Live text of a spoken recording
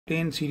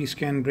Plain CT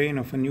scan brain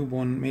of a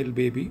newborn male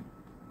baby.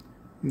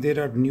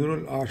 There are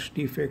neural arch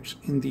defects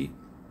in the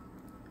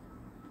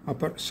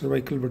upper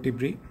cervical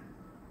vertebrae.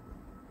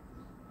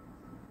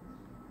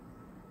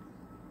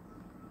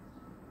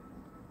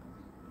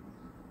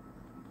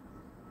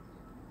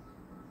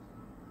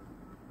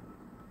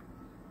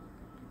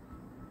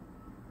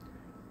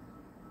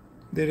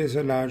 There is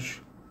a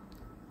large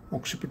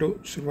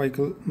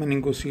occipitocervical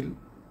meningocele.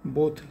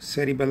 Both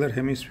cerebellar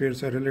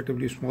hemispheres are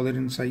relatively smaller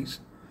in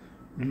size.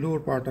 The lower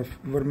part of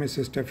vermis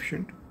is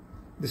deficient.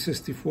 This is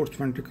the fourth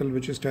ventricle,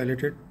 which is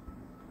dilated.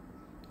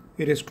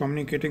 It is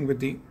communicating with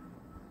the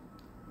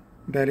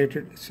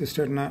dilated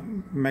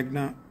cisterna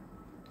magna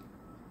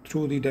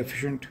through the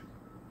deficient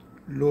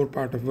lower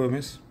part of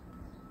vermis.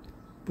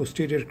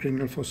 Posterior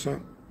cranial fossa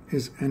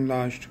is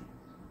enlarged.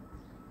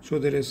 So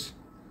there is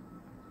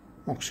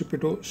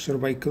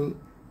occipitocervical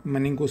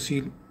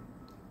meningocele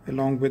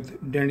along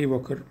with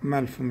Dandy-Walker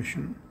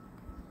malformation.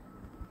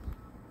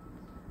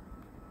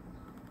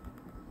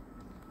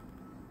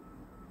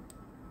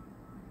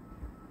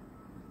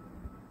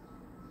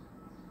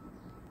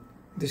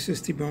 This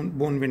is the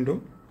bone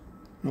window.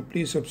 Now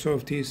please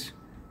observe these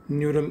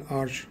neural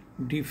arch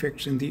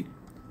defects in the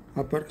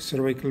upper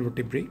cervical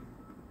vertebrae.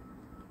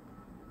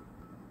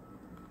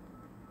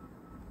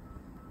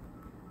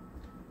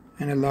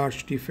 And a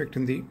large defect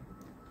in the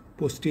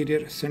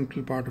posterior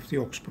central part of the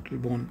occipital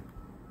bone,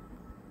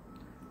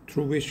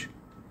 through which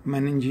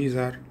meninges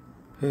are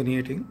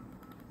herniating.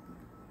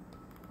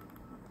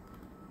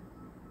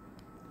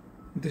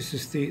 This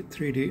is the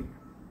 3D.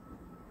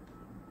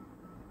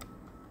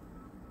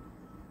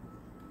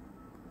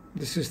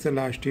 This is the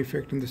large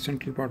defect in the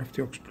central part of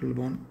the occipital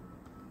bone.